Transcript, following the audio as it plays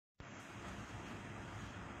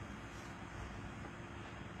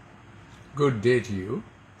Good day to you.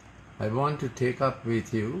 I want to take up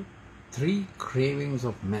with you 3 cravings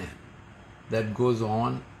of man that goes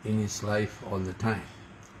on in his life all the time.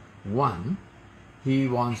 1, he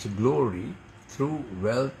wants glory through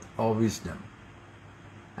wealth or wisdom.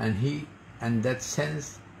 And that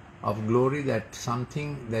sense of glory, that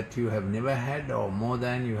something that you have never had or more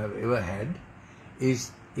than you have ever had,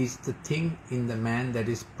 is the thing in the man that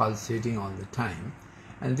is pulsating all the time.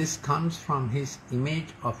 And this comes from his image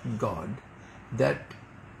of God that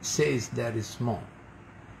says there is more.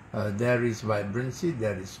 There is vibrancy,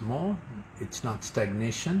 there is more. It's not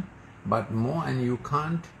stagnation, but more, and you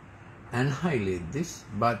can't annihilate this,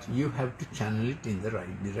 but you have to channel it in the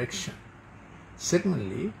right direction.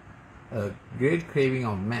 Secondly, a great craving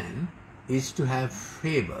of man is to have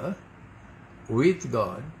favor with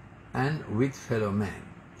God and with fellow man.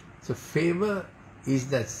 So favor is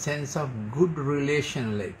that sense of good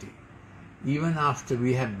relationality. Even after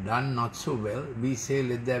we have done not so well, we say,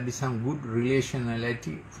 let there be some good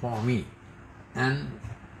relationality for me. And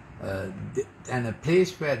a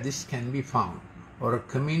place where this can be found, or a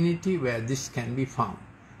community where this can be found.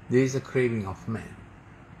 There is a craving of man.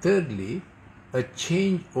 Thirdly, a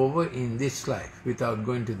change over in this life without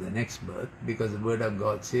going to the next birth, because the word of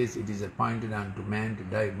God says it is appointed unto man to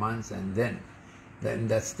die once, and then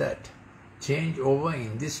that's that. Change over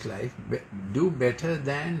in this life, do better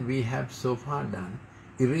than we have so far done,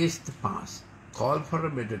 erase the past, call for a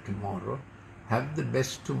better tomorrow, have the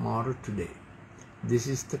best tomorrow today. This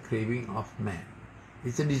is the craving of man.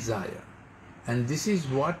 It's a desire. And this is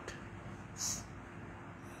what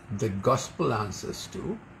the gospel answers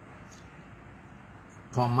to.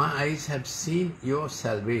 For my eyes have seen your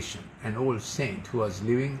salvation. An old saint who was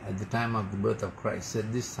living at the time of the birth of Christ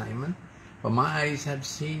said this, Simon, for my eyes have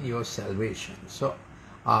seen your salvation. So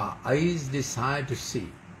our eyes desire to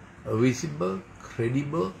see a visible,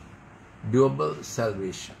 credible, doable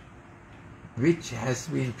salvation, which has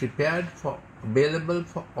been prepared for, available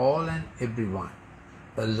for all and everyone.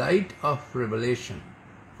 A light of revelation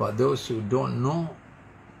for those who don't know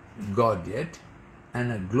God yet,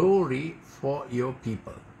 and a glory for your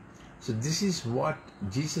people. So this is what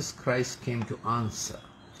Jesus Christ came to answer.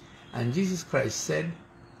 And Jesus Christ said,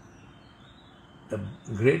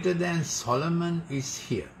 greater than Solomon is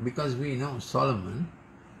here. Because we know Solomon,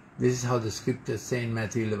 this is how the scriptures say in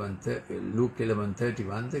Luke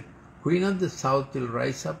 11:31, the queen of the south will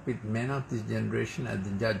rise up with men of this generation at the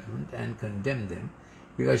judgment and condemn them,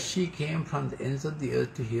 because she came from the ends of the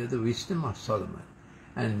earth to hear the wisdom of Solomon.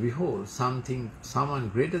 And behold, someone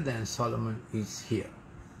greater than Solomon is here.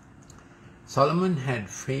 Solomon had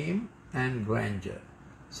fame and grandeur.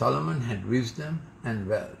 Solomon had wisdom and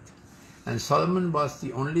wealth. And Solomon was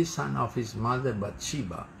the only son of his mother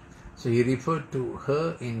Bathsheba. So he referred to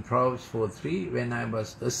her in Proverbs 4:3, when I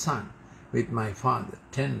was a son with my father,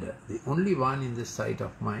 tender, the only one in the sight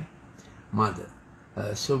of my mother.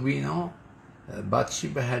 So we know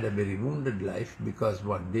Bathsheba had a very wounded life because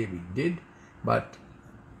what David did, but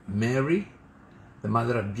Mary, the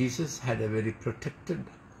mother of Jesus, had a very protected,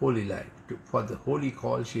 holy life. For the holy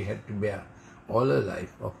call she had to bear all her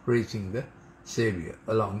life of praising the Savior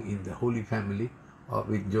along in the holy family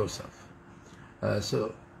with Joseph.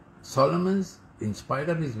 So Solomon's, in spite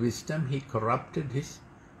of his wisdom, he corrupted his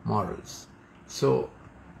morals. So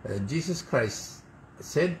Jesus Christ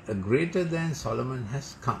said, a greater than Solomon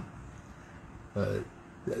has come.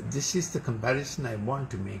 This is the comparison I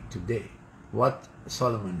want to make today. What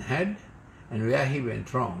Solomon had and where he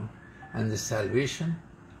went wrong, and the salvation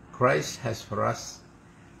Christ has for us,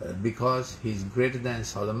 because he is greater than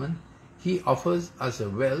Solomon. He offers us a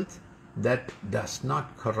wealth that does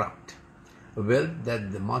not corrupt, a wealth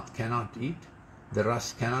that the moth cannot eat, the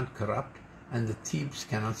rust cannot corrupt, and the thieves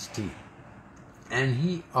cannot steal. And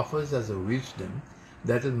he offers us a wisdom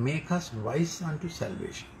that will make us wise unto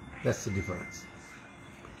salvation. That's the difference.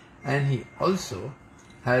 And he also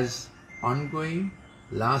has ongoing,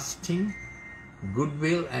 lasting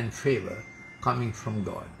goodwill and favor coming from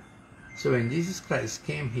God. So when Jesus Christ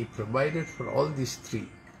came, he provided for all these 3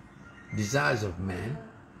 desires of man.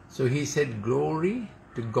 So he said, glory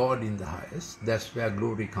to God in the highest. That's where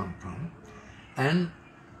glory comes from. And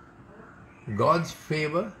God's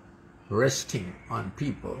favor resting on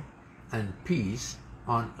people, and peace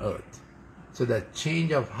on earth. So that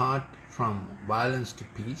change of heart from violence to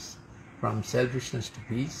peace, from selfishness to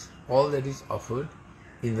peace, all that is offered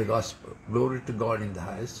in the gospel. Glory to God in the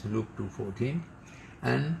highest, Luke 2:14.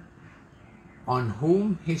 And on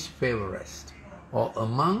whom his favor rests, or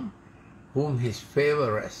among whom his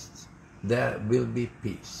favor rests, there will be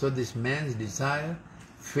peace. So this man's desire,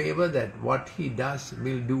 favor, that what he does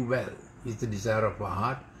will do well, is the desire of our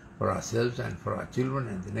heart. for ourselves and for our children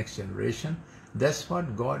and the next generation. That's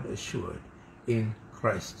what God assured in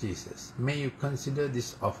Christ Jesus. May you consider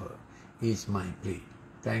this offer, is my plea.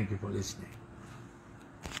 Thank you for listening.